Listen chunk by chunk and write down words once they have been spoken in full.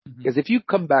Because if you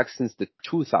come back since the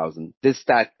 2000, this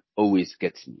stat always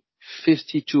gets me.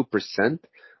 52%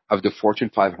 of the Fortune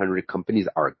 500 companies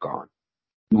are gone.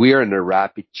 We are in a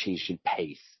rapid changing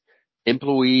pace.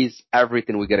 Employees,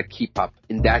 everything, we got to keep up.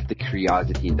 And that's the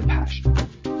curiosity and the passion.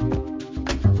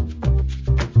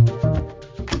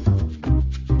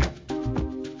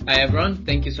 Hi, everyone.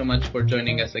 Thank you so much for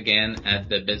joining us again at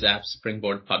the BizApp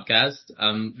Springboard podcast.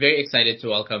 I'm very excited to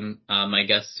welcome my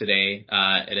guest today.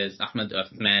 It is Ahmed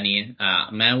Otmani,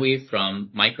 Amaoui from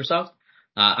Microsoft.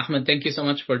 Ahmed, thank you so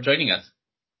much for joining us.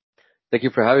 Thank you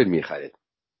for having me, Khaled.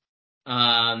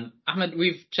 Ahmed,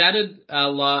 we've chatted a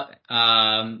lot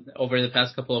over the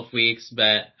past couple of weeks,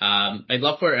 but I'd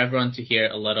love for everyone to hear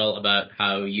a little about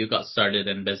how you got started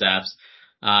in BizApps.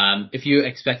 If you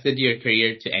expected your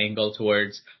career to angle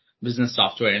towards business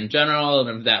software in general,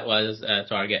 and if that was a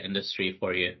target industry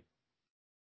for you.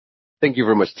 Thank you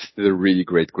very much. This is a really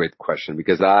great question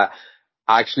because I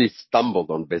actually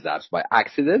stumbled on BizApps by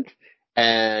accident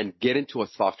and get into a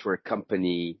software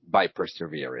company by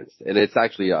perseverance. And it's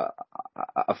actually a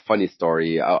funny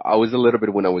story. I was a little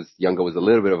bit, when I was young, I was a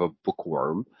little bit of a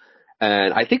bookworm.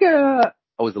 And I think I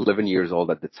was 11 years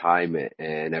old at the time,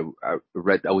 and I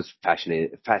was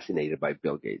fascinated by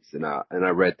Bill Gates, and I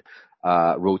read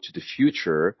Road to the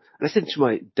Future, and I said to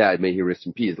my dad, may he rest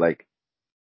in peace, like,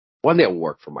 one day I'll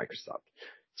work for Microsoft.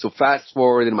 So fast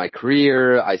forward in my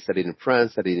career, I studied in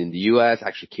France, studied in the US,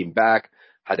 actually came back,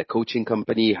 had a coaching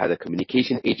company, had a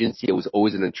communication agency. I was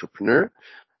always an entrepreneur,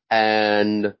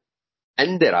 and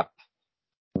ended up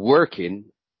working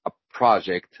a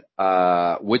project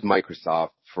with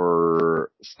Microsoft for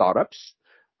startups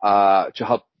to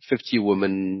help 50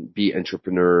 women be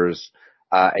entrepreneurs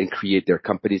and create their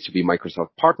companies to be Microsoft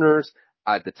partners.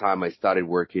 At the time I started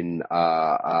working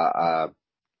at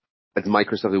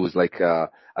Microsoft, it was like a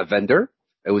vendor.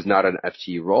 It was not an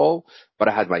FTE role, but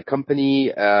I had my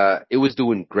company. It was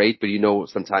doing great, but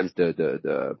sometimes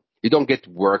you don't get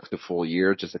work the full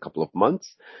year, just a couple of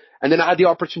months. And then I had the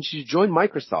opportunity to join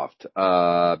Microsoft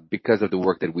because of the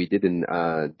work that we did and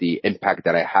the impact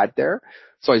that I had there.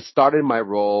 So I started my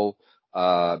role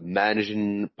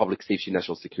managing public safety,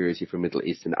 national security for Middle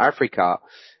East and Africa.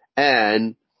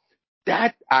 And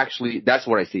that's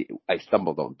where I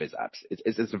stumbled on BizApps.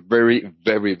 It's a very,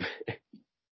 very,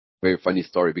 very funny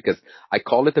story because I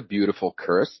call it a beautiful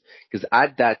curse because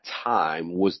at that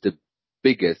time was the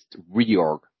biggest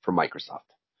reorg for Microsoft.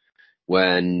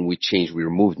 When we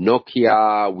removed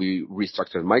Nokia, we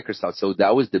restructured Microsoft. So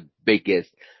that was the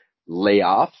biggest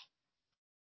layoff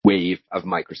wave of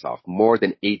Microsoft, more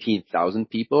than 18,000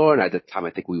 people. And at the time,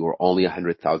 I think we were only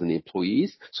 100,000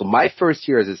 employees. So my first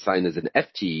year as assigned as an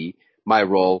FTE, my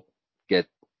role get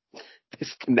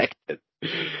disconnected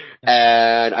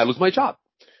and I lose my job.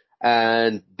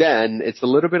 And then it's a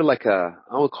little bit like I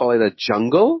would call it a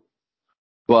jungle,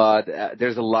 but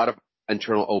there's a lot of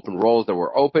internal open roles that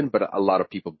were open, but a lot of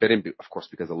people didn't, of course,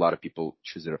 because a lot of people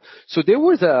choose it. So there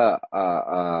was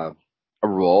a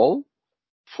role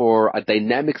for a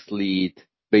dynamics lead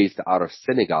based out of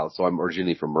Senegal. So I'm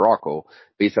originally from Morocco,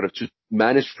 based out of to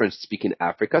manage French speaking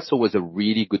Africa. So it was a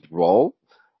really good role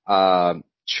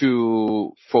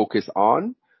to focus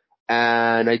on.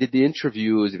 And I did the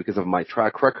interviews because of my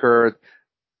track record.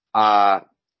 And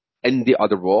the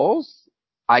other roles,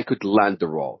 I could land the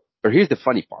role. But here's the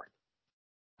funny part.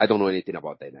 I don't know anything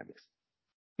about dynamics.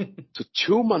 So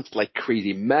 2 months like crazy.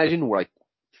 Imagine we're like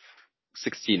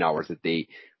 16 hours a day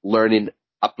learning,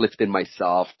 uplifting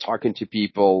myself, talking to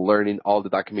people, learning all the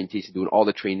documentation, doing all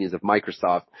the trainings of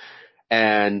Microsoft.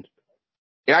 And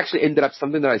it actually ended up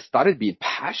something that I started being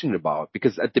passionate about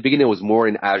because at the beginning it was more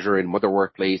in Azure and Mother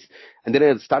Workplace. And then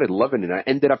I started loving it. I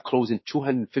ended up closing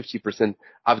 250%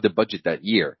 of the budget that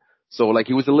year. So like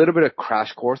it was a little bit of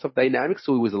crash course of dynamics.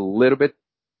 So it was a little bit,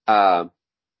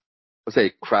 let's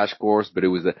say crash course, but it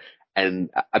was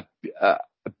a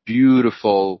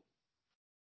beautiful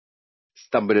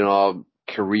stumbling on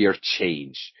career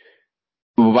change.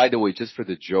 By the way, just for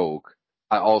the joke,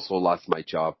 I also lost my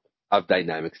job of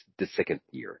Dynamics the second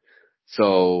year.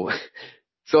 So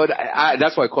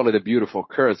that's why I call it a beautiful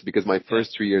curse because my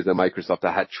first 3 years at Microsoft,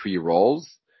 I had 3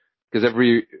 roles because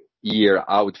every year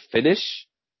I would finish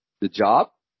the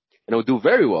job and I would do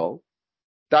very well.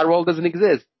 That role doesn't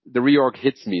exist. The reorg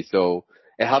hits me. So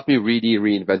it helped me really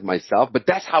reinvent myself. But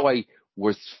that's how I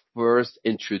was first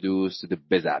introduced to the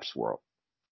BizApps world.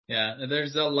 Yeah,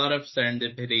 there's a lot of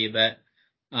serendipity that,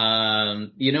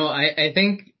 I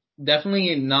think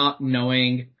definitely not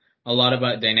knowing a lot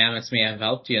about dynamics may have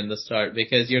helped you in the start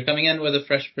because you're coming in with a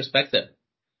fresh perspective.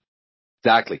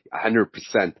 Exactly,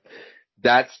 100%.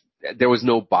 There was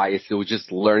no bias. It was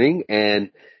just learning. And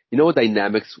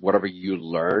dynamics, whatever you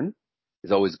learn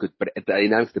is always good, but at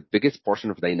dynamics, the biggest portion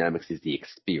of dynamics is the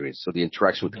experience. So the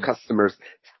interaction with the Mhm. customers,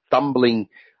 stumbling,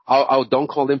 I don't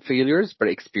call them failures, but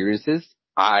experiences.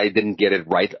 I didn't get it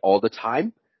right all the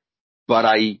time, but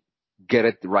I get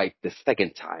it right the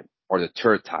second time or the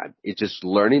third time. It's just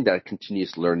learning, that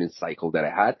continuous learning cycle that I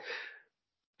had.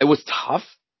 It was tough,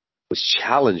 it was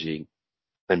challenging,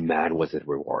 and man, was it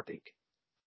rewarding.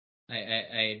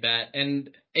 I bet,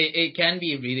 and it can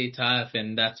be really tough,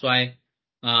 and that's why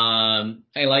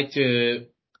I like to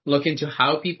look into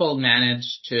how people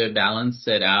manage to balance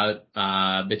it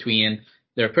out between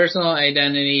their personal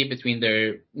identity, between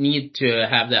their need to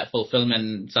have that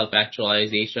fulfillment, self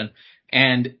actualization,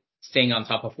 and staying on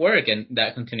top of work and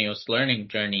that continuous learning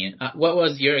journey. What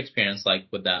was your experience like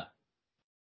with that?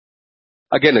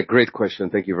 Again, a great question.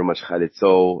 Thank you very much, Khaled.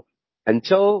 So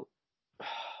until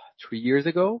 3 years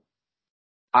ago,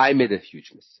 I made a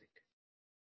huge mistake.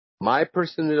 My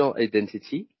personal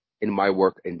identity and my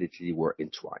work identity were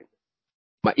entwined.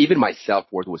 Even my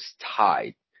self-worth was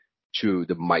tied to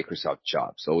the Microsoft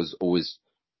job. So I was always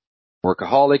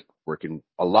workaholic, working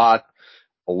a lot,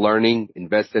 learning,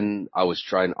 investing. I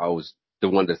was the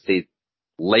one that stayed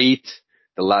late,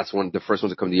 the last one, the first one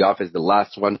to come to the office, the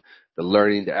last one, the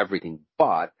learning, the everything.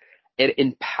 But it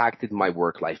impacted my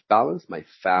work-life balance, my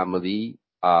family,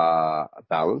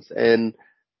 balance. And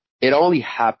it only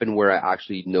happened where I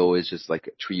actually know it's just like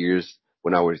 3 years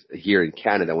when I was here in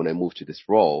Canada, when I moved to this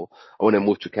role, or when I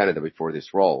moved to Canada before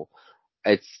this role.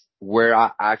 It's where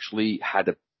I actually had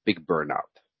a big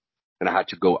burnout and I had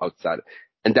to go outside.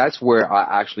 And that's where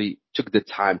I actually took the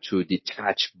time to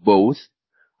detach both,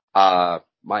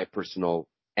 my personal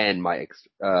and my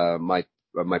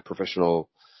professional,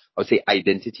 I would say,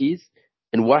 identities.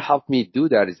 And what helped me do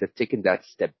that is that taking that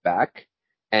step back.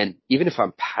 And even if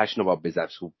I'm passionate about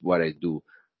business, what I do,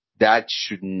 that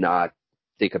should not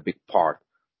take a big part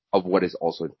of what is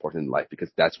also important in life, because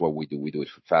that's what we do. We do it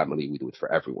for family. We do it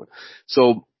for everyone.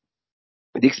 So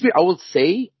the experience, I will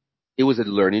say, it was a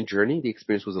learning journey. The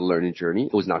experience was a learning journey.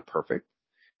 It was not perfect.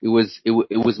 It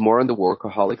was more on the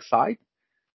workaholic side.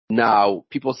 Now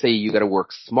people say you got to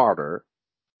work smarter,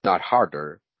 not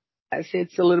harder. I say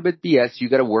it's a little bit BS. You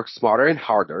got to work smarter and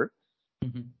harder,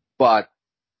 Hmm. but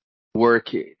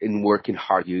working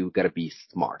hard, you got to be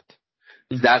smart.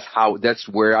 Hmm. That's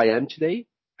where I am today.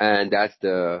 And that's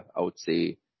I would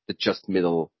say, the just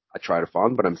middle I try to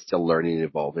find, but I'm still learning and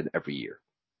evolving every year.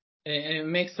 It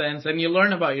makes sense, and you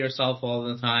learn about yourself all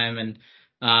the time.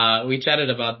 And we chatted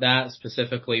about that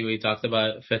specifically. We talked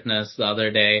about fitness the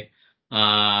other day.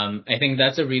 I think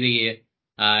that's a really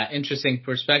interesting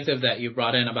perspective that you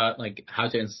brought in about like how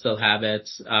to instill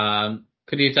habits.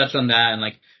 Could you touch on that and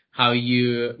like how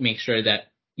you make sure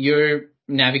that you're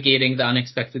navigating the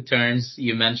unexpected turns?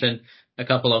 You mentioned a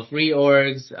couple of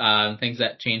reorgs, things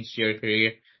that changed your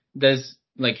career. Does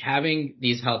like having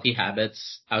these healthy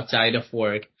habits outside of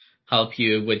work help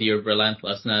you with your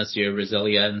relentlessness, your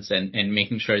resilience, and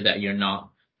making sure that you're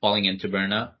not falling into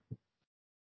burnout?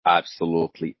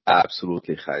 Absolutely.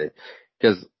 Absolutely, Khaled.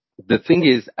 Because the thing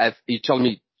is,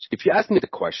 if you ask me the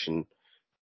question,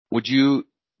 would you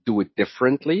do it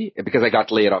differently? Because I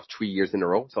got laid off 3 years in a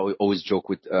row. So I always joke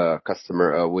with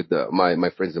my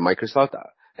friends in Microsoft,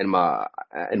 and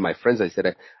my friends. I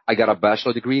said I got a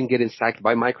bachelor degree in getting sacked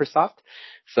by Microsoft.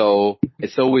 So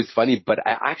it's always funny, but it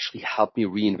actually helped me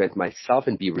reinvent myself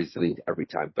and be resilient every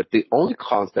time. But the only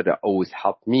constant that always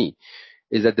helped me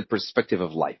is that the perspective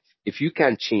of life. If you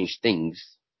can't change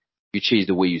things, you change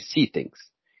the way you see things.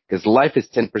 Because life is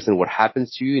 10% what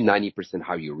happens to you, 90%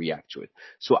 how you react to it.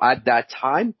 So at that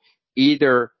time,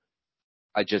 either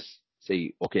I just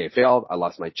say, okay, I failed, I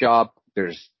lost my job.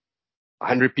 There's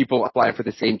 100 people applying for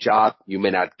the same job. You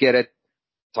may not get it.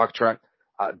 Talk track.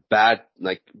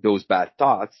 Like those bad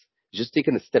thoughts, just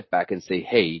taking a step back and say,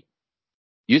 hey,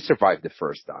 you survived the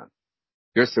first time.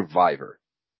 You're a survivor.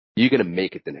 You're going to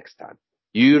make it the next time.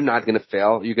 You're not going to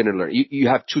fail. You're going to learn. You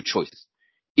have two choices.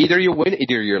 Either you win,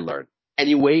 either you learn.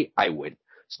 Anyway, I win.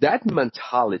 So that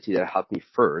mentality that helped me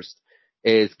first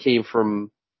came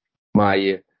from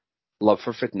my love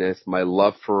for fitness, my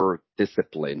love for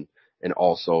discipline, and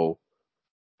also,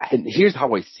 and here's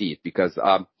how I see it, because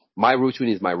my routine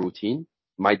is my routine.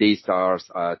 My day starts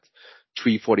at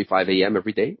 3:45 a.m.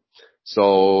 every day.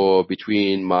 So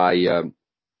between my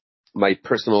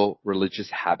personal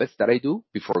religious habits that I do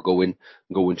before going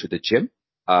to the gym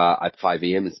at 5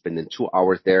 a.m. and spending 2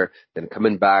 hours there, then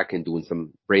coming back and doing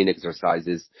some brain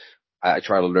exercises. I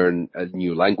try to learn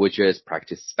new languages,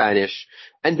 practice Spanish,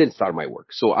 and then start my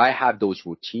work. So I have those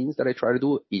routines that I try to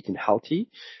do, eating healthy,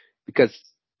 because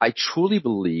I truly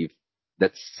believe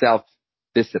that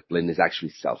discipline is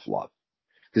actually self-love.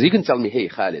 Because you can tell me, hey,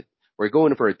 Khaled, we're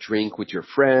going for a drink with your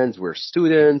friends, we're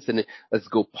students, and let's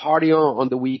go party on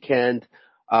the weekend.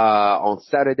 On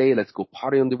Saturday, let's go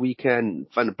party on the weekend.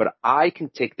 Fun. But I can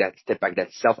take that step back,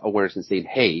 that self-awareness and say,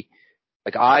 hey,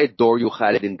 like I adore you,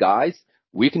 Khaled, and guys,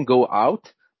 we can go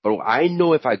out, but I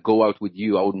know if I go out with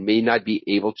you, may not be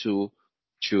able to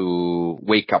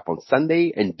wake up on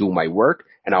Sunday and do my work,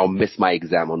 and I'll miss my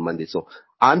exam on Monday. So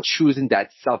I'm choosing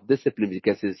that self-discipline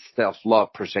because it's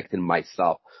self-love, projecting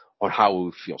myself on how I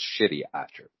will feel shitty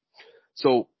after.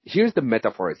 So here's the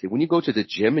metaphor I say. When you go to the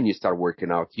gym and you start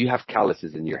working out, you have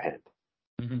calluses in your hand.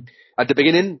 Mm-hmm. At the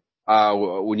beginning,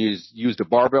 when you use the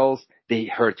barbells, they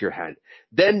hurt your hand.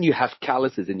 Then you have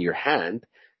calluses in your hand,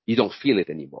 you don't feel it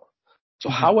anymore. So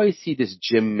Mm-hmm. how I see this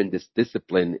gym and this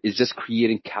discipline is just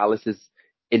creating calluses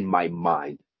in my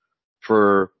mind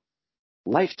for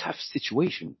life tough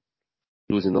situation,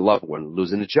 losing a loved one,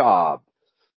 losing a job,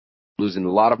 losing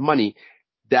a lot of money.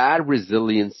 That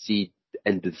resiliency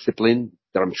and discipline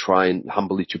that I'm trying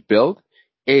humbly to build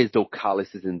is those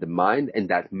calluses in the mind and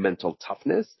that mental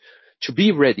toughness to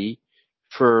be ready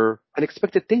for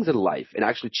unexpected things in life and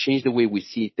actually change the way we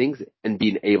see things and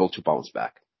being able to bounce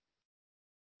back.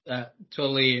 That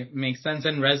totally makes sense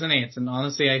and resonates. And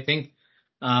honestly, I think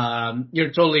you're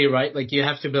totally right. Like you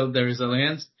have to build the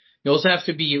resilience. You also have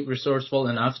to be resourceful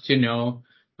enough to know,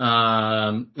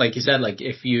 like you said, like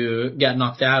if you get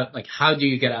knocked out, like how do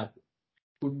you get up?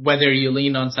 Whether you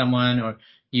lean on someone or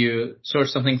you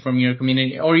source something from your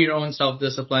community or your own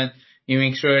self-discipline, you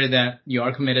make sure that you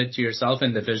are committed to yourself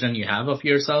and the vision you have of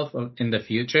yourself in the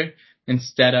future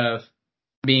instead of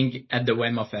being at the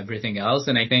whim of everything else.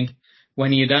 And I think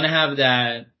when you don't have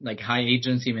that like high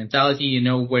agency mentality, you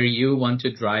know where you want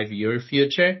to drive your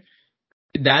future.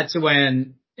 That's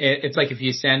when it's like if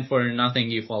you stand for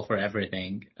nothing, you fall for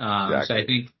everything. So I Exactly.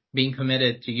 think being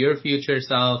committed to your future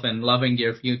self and loving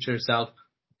your future self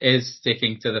is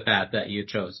sticking to the path that you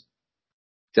chose.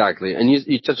 Exactly. And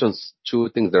you touch on two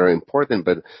things that are important,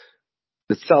 but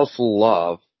the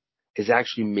self-love is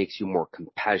actually makes you more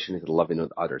compassionate and loving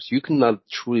with others. You cannot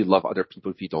truly love other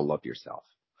people if you don't love yourself.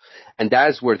 And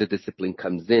that's where the discipline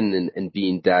comes in and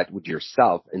being that with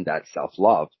yourself and that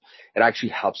self-love. It actually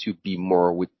helps you be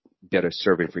more with better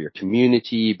serving for your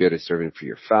community, better serving for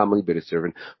your family, better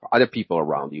serving for other people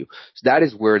around you. So that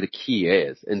is where the key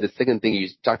is. And the second thing you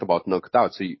talked about knocked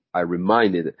out. So I've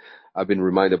been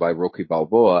reminded by Rocky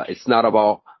Balboa, it's not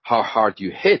about how hard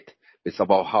you hit. It's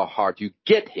about how hard you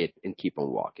get hit and keep on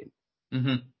walking.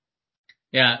 Hmm.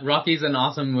 Yeah, Rocky's an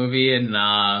awesome movie, and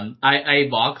I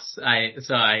box.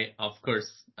 I of course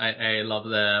I love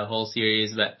the whole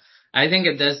series, but I think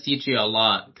it does teach you a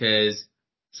lot because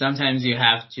sometimes you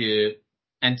have to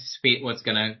anticipate what's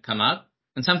gonna come up,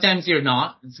 and sometimes you're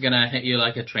not. It's gonna hit you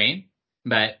like a train.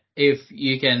 But if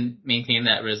you can maintain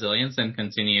that resilience and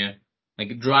continue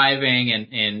like driving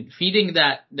and feeding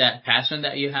that passion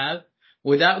that you have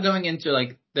without going into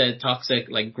like the toxic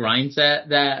like grind set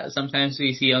that sometimes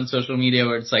we see on social media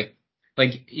where it's like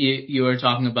you were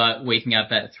talking about waking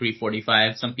up at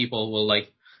 3:45. Some people will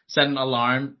like set an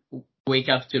alarm, wake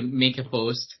up to make a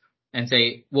post and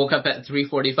say woke up at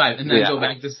 3:45 and then go Yeah.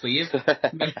 back to sleep.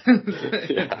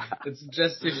 Yeah. It's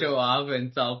just to show off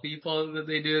and tell people that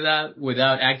they do that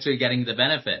without actually getting the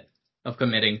benefit of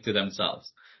committing to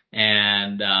themselves.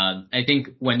 And I think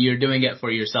when you're doing it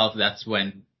for yourself, that's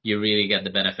when you really get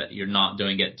the benefit. You're not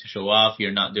doing it to show off.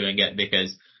 You're not doing it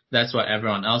because that's what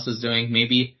everyone else is doing.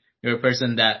 Maybe you're a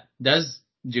person that does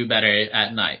do better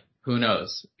at night. Who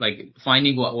knows? Like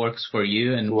finding what works for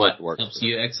you and What what works helps for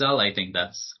you? you excel, I think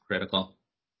that's critical.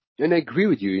 And I agree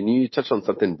with you. And you touched on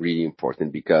something really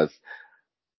important because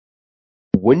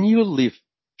when you live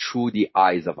through the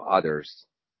eyes of others,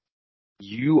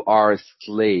 you are a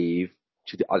slave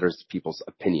to the others people's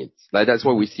opinions. Like that's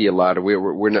what we Hmm. see a lot.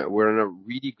 We're in a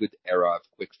really good era of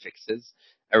quick fixes.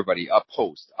 Everybody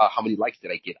post how many likes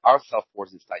did I get? Our self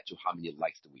worth is tied to how many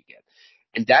likes do we get,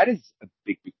 and that is a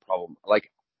big problem.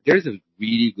 Like there's a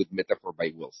really good metaphor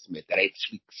by Will Smith that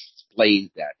actually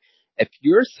explains that if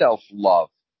your self love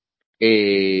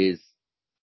is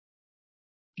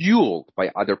fueled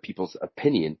by other people's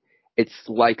opinion, it's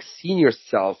like seeing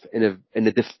yourself in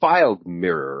a defiled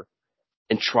mirror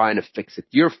and trying to fix it.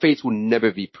 Your face will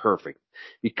never be perfect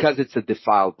because it's a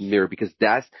defiled mirror, because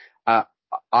that's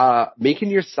making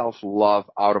yourself love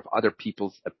out of other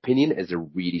people's opinion is a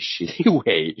really shitty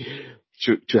way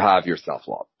to have your self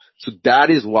love. So that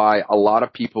is why a lot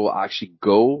of people actually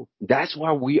go. That's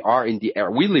why we are in the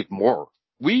era. We live more.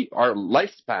 Our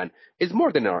lifespan is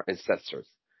more than our ancestors.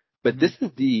 But this Hmm.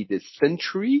 is the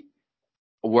century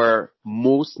where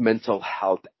most mental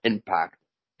health impact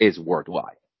is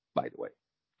worldwide, by the way.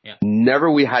 Yeah. Never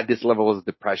we had this level of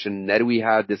depression. Never we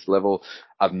had this level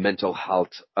of mental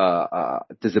health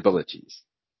disabilities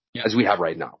Yeah. as we have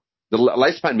right now. The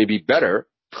lifespan may be better,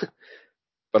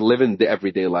 but living the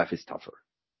everyday life is tougher.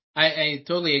 I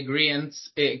totally agree. And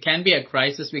it can be a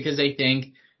crisis because I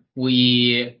think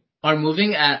we are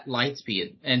moving at light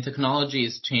speed and technology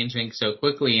is changing so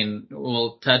quickly. And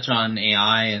we'll touch on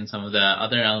AI and some of the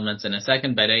other elements in a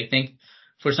second. But I think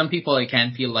for some people, it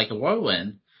can feel like a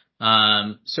whirlwind.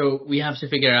 So we have to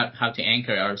figure out how to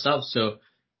anchor ourselves. So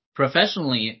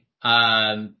professionally,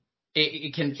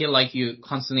 it can feel like you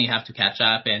constantly have to catch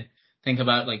up and think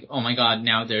about like, oh my God,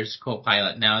 now there's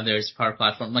Copilot, now there's Power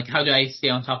Platform. Like, how do I stay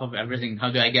on top of everything?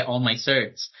 How do I get all my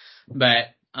certs?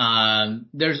 But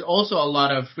there's also a lot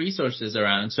of resources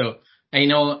around. So I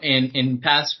know in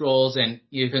past roles, and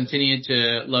you continue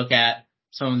to look at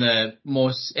some of the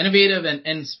most innovative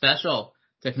and special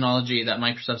technology that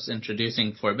Microsoft's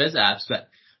introducing for biz apps, but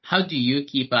how do you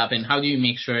keep up and how do you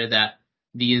make sure that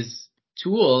these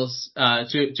tools,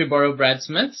 to borrow Brad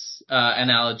Smith's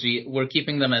analogy, we're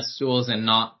keeping them as tools and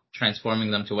not transforming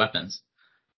them to weapons?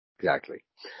 Exactly.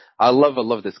 I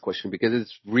love this question because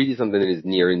it's really something that is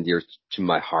near and dear to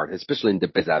my heart, especially in the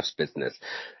biz apps business.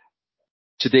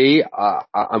 Today,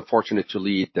 I'm fortunate to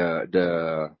lead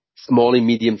the small and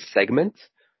medium segment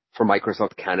for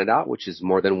Microsoft Canada, which is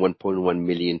more than 1.1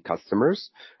 million customers,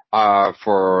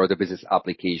 for the business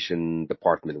application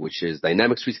department, which is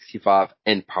Dynamics 365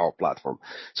 and Power Platform.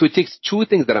 So it takes two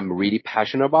things that I'm really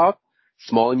passionate about,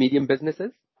 small and medium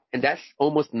businesses, and that's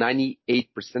almost 98%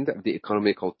 of the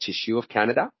economical tissue of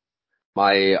Canada,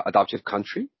 my adoptive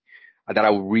country, that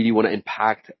I really want to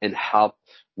impact and help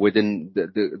within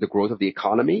the growth of the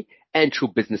economy and through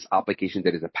business application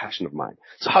that is a passion of mine.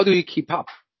 So how do you keep up?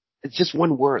 It's just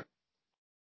one word.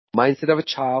 Mindset of a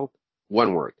child,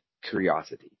 one word,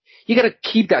 curiosity. You gotta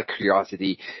keep that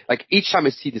curiosity. Like each time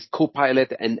I see this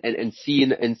Copilot and seeing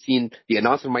the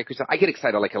announcement of Microsoft, I get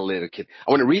excited like a little kid.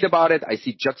 I want to read about it. I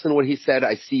see Judson what he said.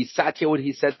 I see Satya what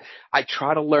he said. I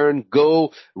try to learn,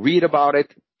 go read about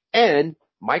it, and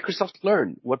Microsoft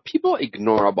Learn. What people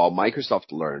ignore about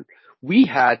Microsoft Learn, we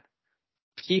had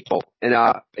people, and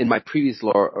in my previous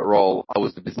role, I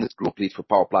was the business group lead for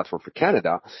Power Platform for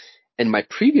Canada. In my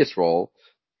previous role,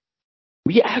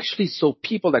 we actually saw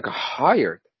people that got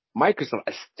hired Microsoft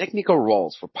as technical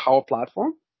roles for Power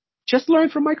Platform just learn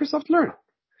from Microsoft Learn.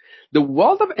 The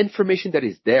wealth of information that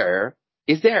is there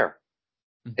is there.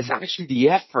 It's actually the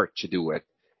effort to do it.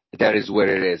 That is what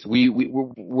it is.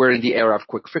 We're in the era of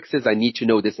quick fixes. I need to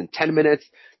know this in 10 minutes.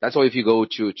 That's why if you go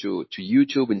to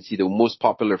YouTube and see the most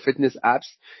popular fitness apps,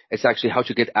 it's actually how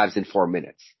to get abs in 4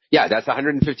 minutes. Yeah, that's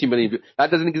 150 million.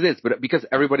 That doesn't exist, but because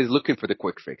everybody's looking for the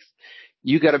quick fix,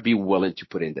 you got to be willing to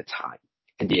put in the time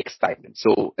and the excitement.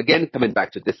 So again, coming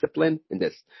back to discipline in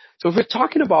this. So if we're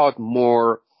talking about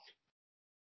more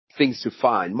things to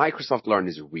find, Microsoft Learn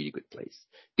is a really good place.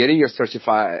 Getting your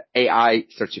certified AI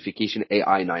certification,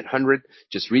 AI 900,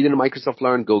 just read in Microsoft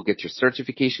Learn, go get your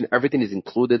certification. Everything is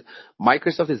included.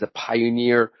 Microsoft is a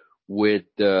pioneer with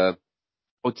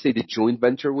I would say the joint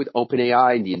venture with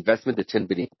OpenAI and the investment, the $10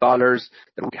 billion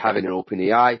that we have in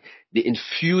OpenAI, the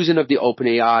infusion of the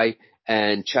OpenAI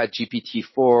and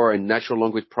ChatGPT-4 and natural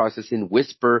language processing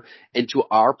Whisper into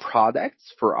our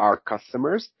products for our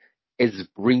customers is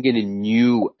bringing a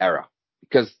new era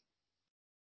because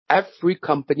every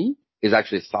company is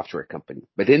actually a software company.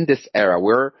 But in this era,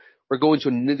 we're going to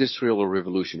an industrial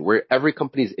revolution where every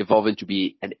company is evolving to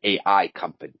be an AI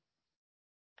company.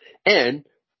 And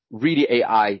really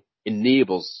AI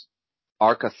enables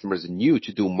our customers and you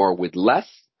to do more with less.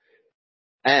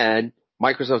 And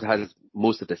Microsoft has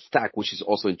most of the stack, which is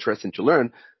also interesting to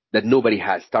learn that nobody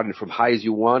has, starting from high as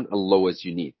you want and low as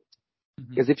you need.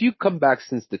 Because if you come back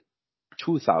since the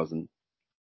 2000,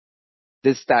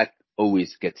 this stat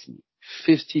always gets me.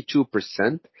 52%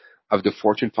 of the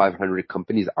Fortune 500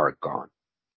 companies are gone.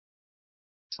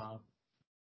 Wow.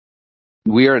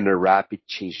 We are in a rapid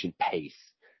changing pace.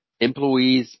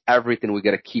 Employees, everything, we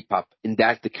got to keep up. And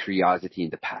that's the curiosity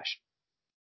and the passion.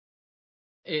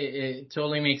 It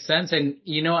totally makes sense. And,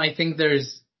 I think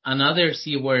there's another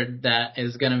C word that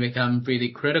is going to become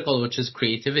really critical, which is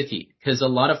creativity. Because a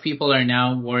lot of people are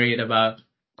now worried about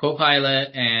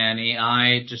Copilot and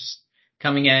AI just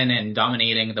coming in and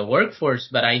dominating the workforce.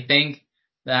 But I think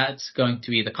that's going to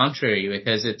be the contrary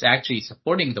because it's actually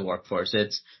supporting the workforce.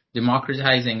 It's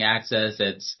democratizing access.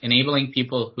 It's enabling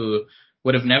people who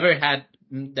would have never had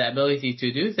the ability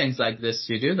to do things like this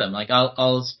to do them. Like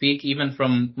I'll speak even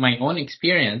from my own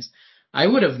experience. I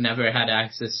would have never had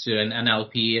access to an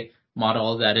NLP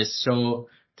model that is so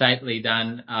tightly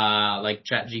done, like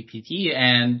ChatGPT,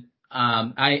 and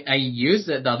I used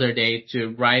it the other day to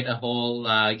write a whole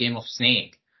game of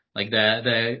Snake, like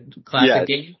the classic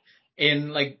Yes. game,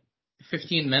 in like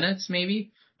 15 minutes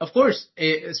maybe. Of course,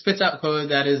 it spits out code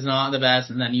that is not the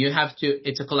best, and then you have to.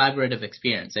 It's a collaborative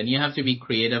experience, and you have to be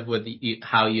creative with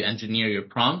how you engineer your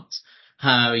prompts,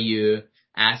 how you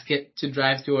ask it to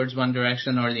drive towards one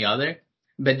direction or the other.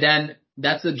 But then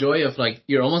that's the joy of like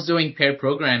you're almost doing pair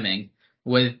programming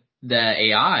with the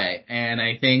AI, and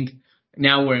I think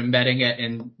now we're embedding it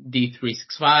in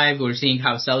D365. We're seeing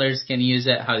how sellers can use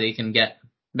it, how they can get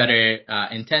better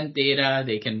intent data.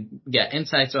 They can get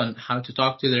insights on how to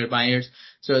talk to their buyers.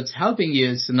 So it's helping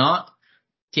you. It's not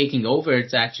taking over.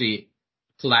 It's actually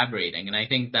collaborating. And I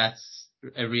think that's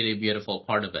a really beautiful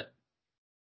part of it.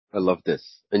 I love this.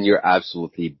 And you're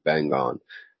absolutely bang on.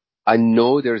 I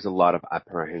know there's a lot of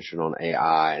apprehension on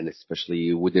AI and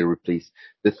especially would they replace.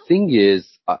 The thing is,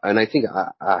 and I think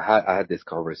I had this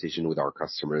conversation with our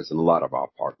customers and a lot of our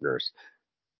partners.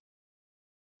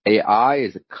 AI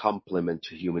is a complement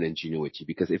to human ingenuity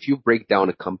because if you break down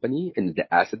a company and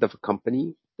the asset of a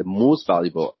company, the most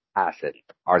valuable asset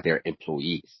are their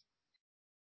employees.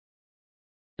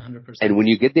 And 100%. when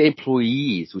you get the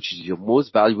employees, which is your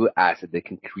most valuable asset that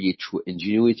can create true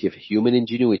ingenuity of human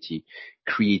ingenuity,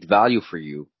 create value for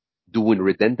you, doing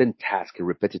redundant tasks and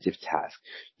repetitive tasks,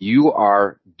 you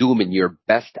are dooming your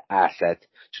best asset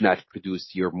to not produce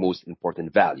your most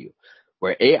important value.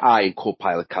 Where AI and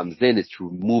Copilot comes in is to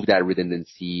remove that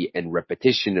redundancy and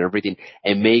repetition and everything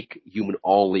and make human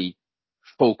only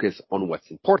focus on what's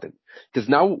important. Because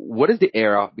now what is the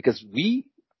era? Because we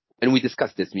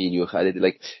discussed this, me and you, Khaled,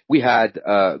 like we had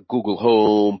Google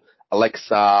Home,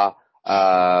 Alexa,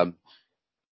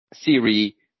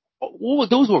 Siri. All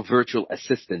those were virtual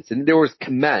assistants and there was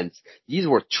commands. These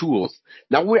were tools.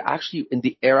 Now we're actually in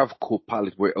the era of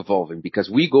Copilot. We're evolving because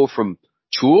we go from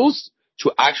tools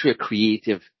to actually a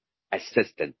creative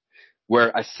assistant,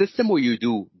 where a system where you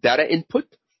do data input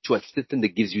to a system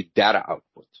that gives you data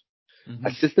output, a Mm-hmm.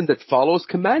 system that follows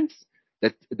commands,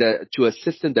 to a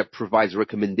system that provides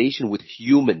recommendation with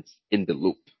humans in the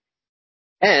loop,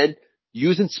 and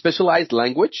using specialized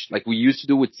language like we used to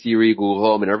do with Siri, Google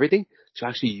Home, and everything to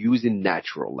actually using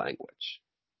natural language.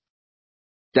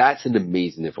 That's an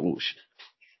amazing evolution.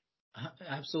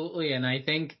 Absolutely. And I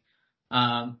think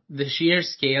the sheer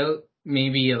scale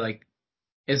maybe like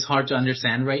is hard to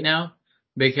understand right now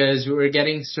because we're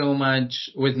getting so much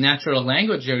with natural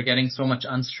language, you're getting so much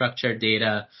unstructured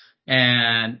data.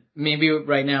 And maybe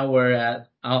right now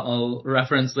I'll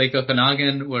reference Lake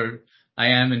Okanagan where I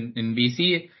am in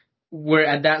BC. We're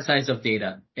at that size of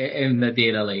data in the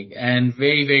data lake. And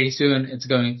very, very soon it's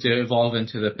going to evolve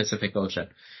into the Pacific Ocean.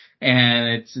 And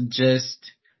it's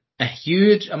just a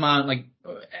huge amount, like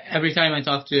every time I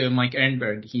talk to Mike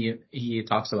Ehrenberg, he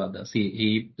talks about this.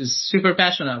 He is super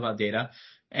passionate about data,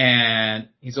 and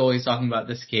he's always talking about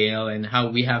the scale and how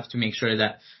we have to make sure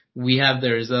that we have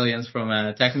the resilience from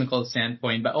a technical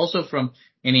standpoint, but also from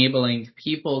enabling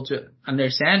people to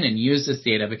understand and use this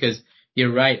data. Because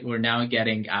you're right, we're now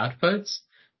getting outputs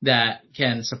that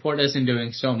can support us in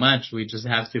doing so much. We just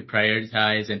have to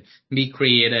prioritize and be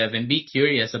creative and be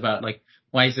curious about like,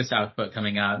 why is this output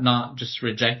coming out? Not just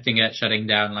rejecting it, shutting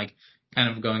down, like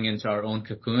kind of going into our own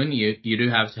cocoon. You do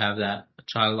have to have that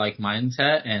childlike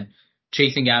mindset and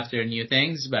chasing after new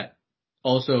things, but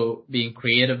also being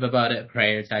creative about it,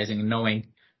 prioritizing, and knowing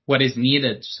what is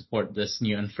needed to support this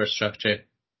new infrastructure.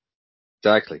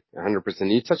 Exactly, 100%.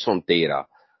 You touched on data.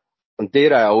 On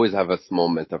data, I always have a small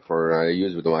metaphor I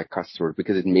use with my customers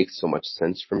because it makes so much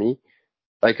sense for me.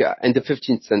 Like in the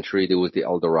 15th century, there was the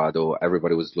El Dorado.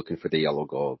 Everybody was looking for the yellow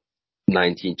gold.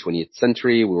 19th, 20th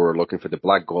century, we were looking for the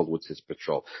black gold, which is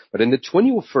petrol. But in the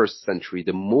 21st century,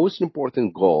 the most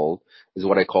important gold is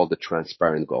what I call the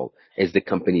transparent gold, is the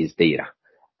company's data.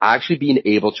 Actually being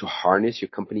able to harness your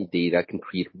company data can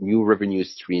create new revenue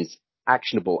streams,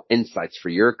 actionable insights for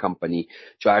your company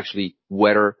to actually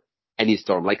weather any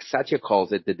storm. Like Satya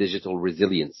calls it the digital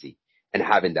resiliency and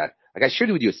having that. Like I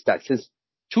shared with you a stat since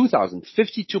 2000,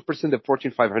 52% of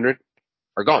Fortune 500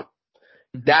 are gone.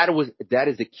 Mm-hmm. That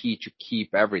is the key to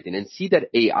keep everything and see that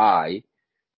AI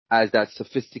as that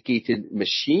sophisticated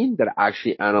machine that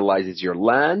actually analyzes your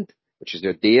land, which is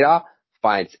your data,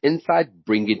 finds insight,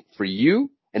 bring it for you.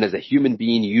 And as a human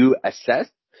being, you assess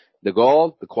the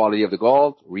gold, the quality of the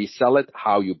gold, resell it,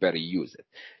 how you better use it.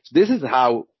 So this is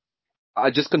how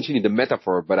I just continue the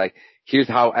metaphor, but here's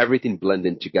how everything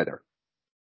blended together.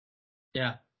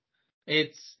 Yeah.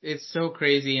 It's so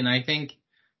crazy, and I think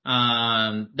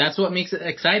that's what makes it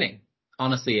exciting.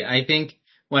 Honestly, I think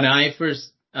when I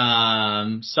first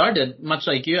started, much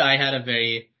like you, I had a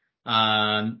very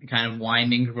kind of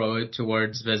winding road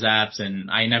towards Biz apps, and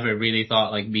I never really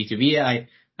thought like B2B.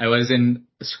 I was in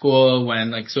school when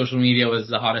like social media was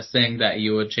the hottest thing that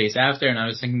you would chase after, and I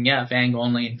was thinking, yeah, Fang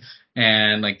only,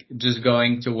 and like just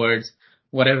going towards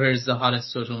whatever is the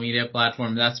hottest social media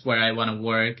platform. That's where I want to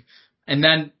work. And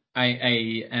then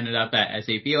I ended up at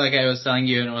SAP, like I was telling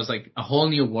you, and it was like a whole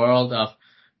new world of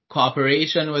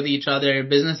cooperation with each other,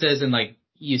 businesses, and like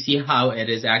you see how it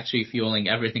is actually fueling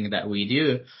everything that we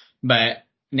do. But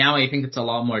now I think it's a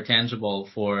lot more tangible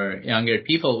for younger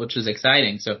people, which is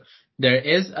exciting. So there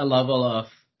is a level of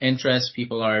interest.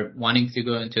 People are wanting to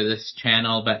go into this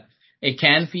channel, but it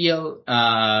can feel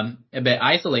a bit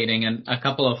isolating. And a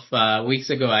couple of weeks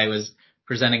ago, I was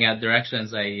presenting at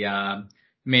Directions. I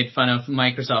made fun of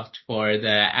Microsoft for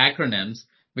the acronyms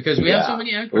because we have so Yeah.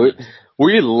 many We, acronyms.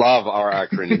 we love our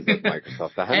acronyms at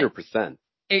Microsoft, And 100%.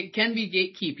 it can be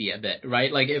gatekeepy a bit,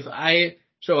 right? Like if I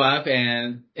show up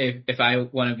and if I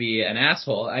want to be an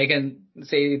asshole, I can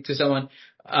say to someone,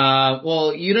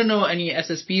 well, you don't know any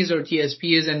SSPs or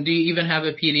TSPs, and do you even have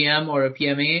a PDM or a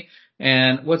PMA?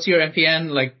 And what's your MPN?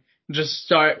 Like, just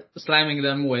start slamming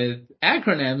them with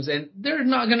acronyms, and they're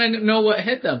not gonna know what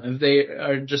hit them if they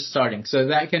are just starting. So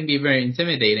that can be very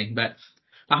intimidating. But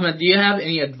Ahmed, do you have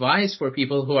any advice for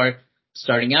people who are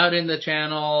starting out in the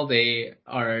channel? They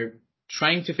are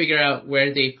trying to figure out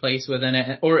where they place within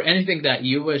it, or anything that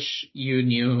you wish you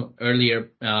knew earlier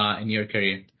in your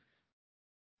career?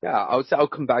 Yeah, I would say I'll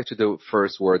come back to the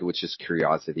first word, which is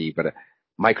curiosity, but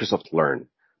Microsoft Learn.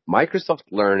 Microsoft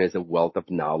Learn is a wealth of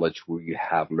knowledge where you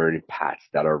have learning paths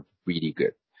that are really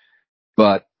good.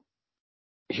 But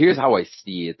here's how I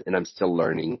see it, and I'm still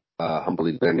learning,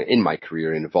 humbly learning in my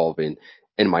career and evolving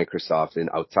in Microsoft and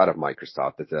outside of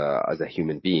Microsoft as a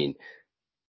human being,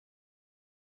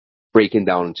 breaking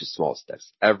down into small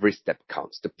steps. Every step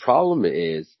counts. The problem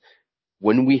is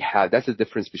when we have that's the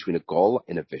difference between a goal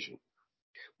and a vision.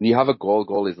 When you have a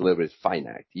goal is a little bit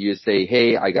finite. You say,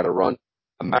 hey, I got to run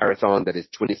a marathon that is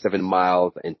 27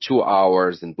 miles in 2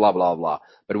 hours and blah, blah, blah.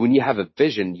 But when you have a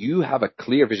vision, you have a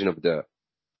clear vision of the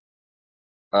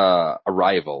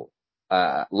arrival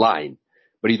line,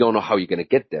 but you don't know how you're going to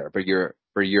get there, but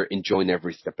you're enjoying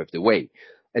every step of the way.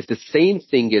 It's the same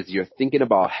thing as you're thinking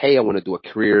about, hey, I want to do a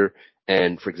career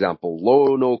and, for example,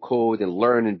 low no code and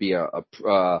learn and be a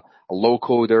low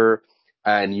coder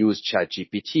and use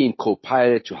ChatGPT and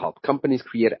Copilot to help companies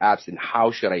create apps. And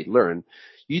how should I learn?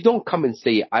 You don't come and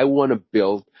say, I want to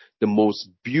build the most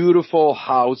beautiful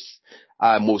house,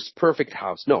 most perfect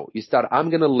house. No, you start, I'm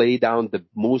going to lay down the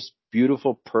most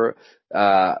beautiful,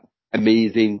 uh,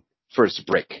 amazing first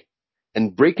brick.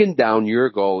 And breaking down your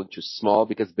goal into small,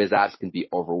 because biz apps can be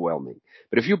overwhelming.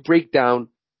 But if you break down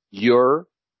your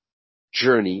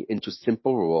journey into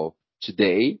simple rule,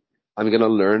 today I'm going to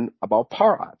learn about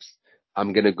Power Apps.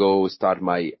 I'm going to go start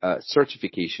my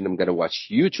certification. I'm going to watch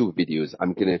YouTube videos.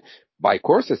 I'm going to buy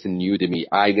courses in Udemy.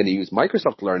 I'm going to use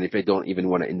Microsoft Learn if I don't even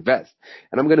want to invest.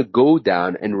 And I'm going to go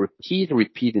down and repeat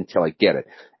until I get it.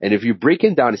 And if you break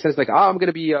it down, it says like, oh, I'm going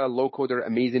to be a low coder,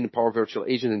 amazing Power Virtual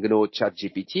Agent, and going to chat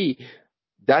GPT.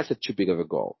 That's a too big of a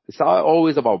goal. It's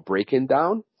always about breaking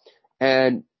down,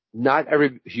 and not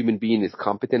every human being is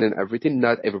competent in everything.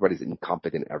 Not everybody's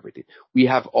incompetent in everything. We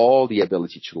have all the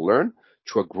ability to learn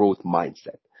through a growth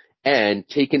mindset and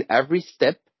taking every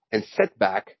step and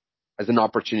setback as an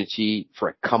opportunity for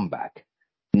a comeback,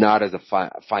 not as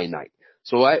a finite.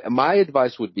 So my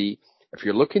advice would be, if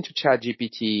you're looking to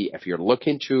ChatGPT, if you're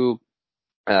looking to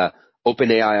uh,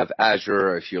 OpenAI of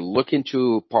Azure, if you're looking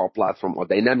to Power Platform or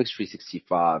Dynamics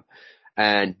 365,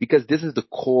 and because this is the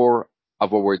core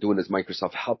of what we're doing as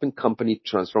Microsoft, helping companies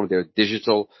transform their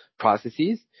digital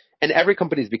processes, and every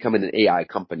company is becoming an AI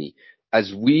company.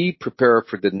 As we prepare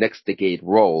for the next decade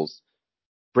roles,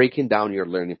 breaking down your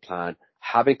learning plan,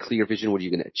 having clear vision what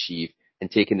you're going to achieve, and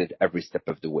taking it every step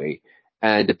of the way.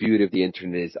 And the beauty of the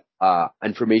internet is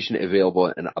information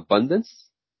available in abundance.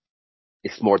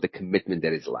 It's more the commitment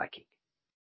that is lacking.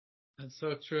 That's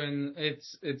so true, and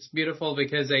it's beautiful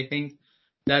because I think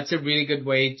that's a really good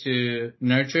way to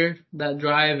nurture that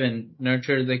drive and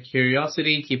nurture the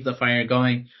curiosity, keep the fire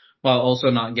going, while also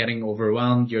not getting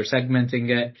overwhelmed. You're segmenting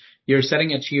it. You're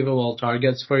setting achievable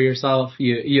targets for yourself.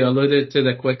 You alluded to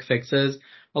the quick fixes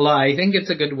a lot. I think it's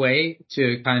a good way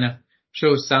to kind of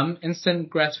show some instant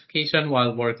gratification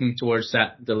while working towards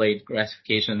that delayed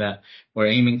gratification that we're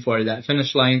aiming for, that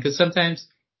finish line. Because sometimes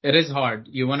it is hard.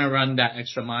 You want to run that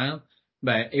extra mile,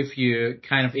 but if you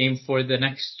kind of aim for the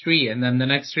next tree and then the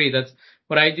next tree, that's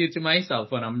what I do to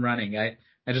myself when I'm running. I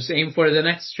just aim for the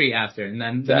next tree after, and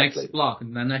then the next Exactly. block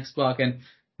and the next block. And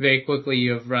very quickly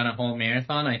you've run a whole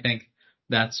marathon. I think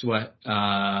that's what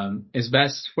is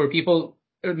best for people,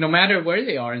 no matter where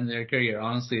they are in their career.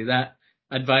 Honestly, that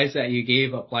advice that you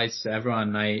gave applies to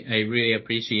everyone. I really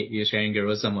appreciate you sharing your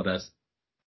wisdom with us.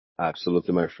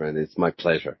 Absolutely, my friend. It's my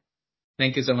pleasure.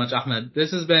 Thank you so much, Ahmed.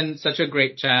 This has been such a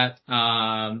great chat.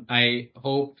 I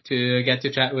hope to get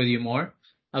to chat with you more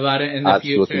about it in the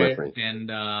Absolutely, my future, friend.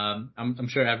 and I'm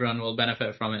sure everyone will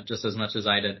benefit from it just as much as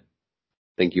I did.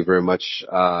 Thank you very much.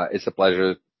 It's a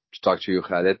pleasure to talk to you,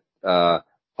 Khaled.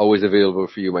 Always available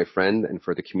for you, my friend, and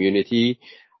for the community.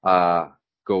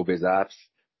 Go Biz Apps,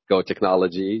 go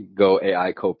technology, go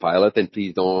AI Copilot, and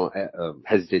please don't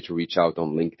hesitate to reach out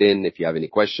on LinkedIn if you have any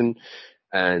question.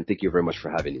 And thank you very much for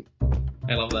having me.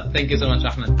 I love that. Thank you so much,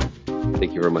 Ahmed.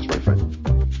 Thank you very much, my friend.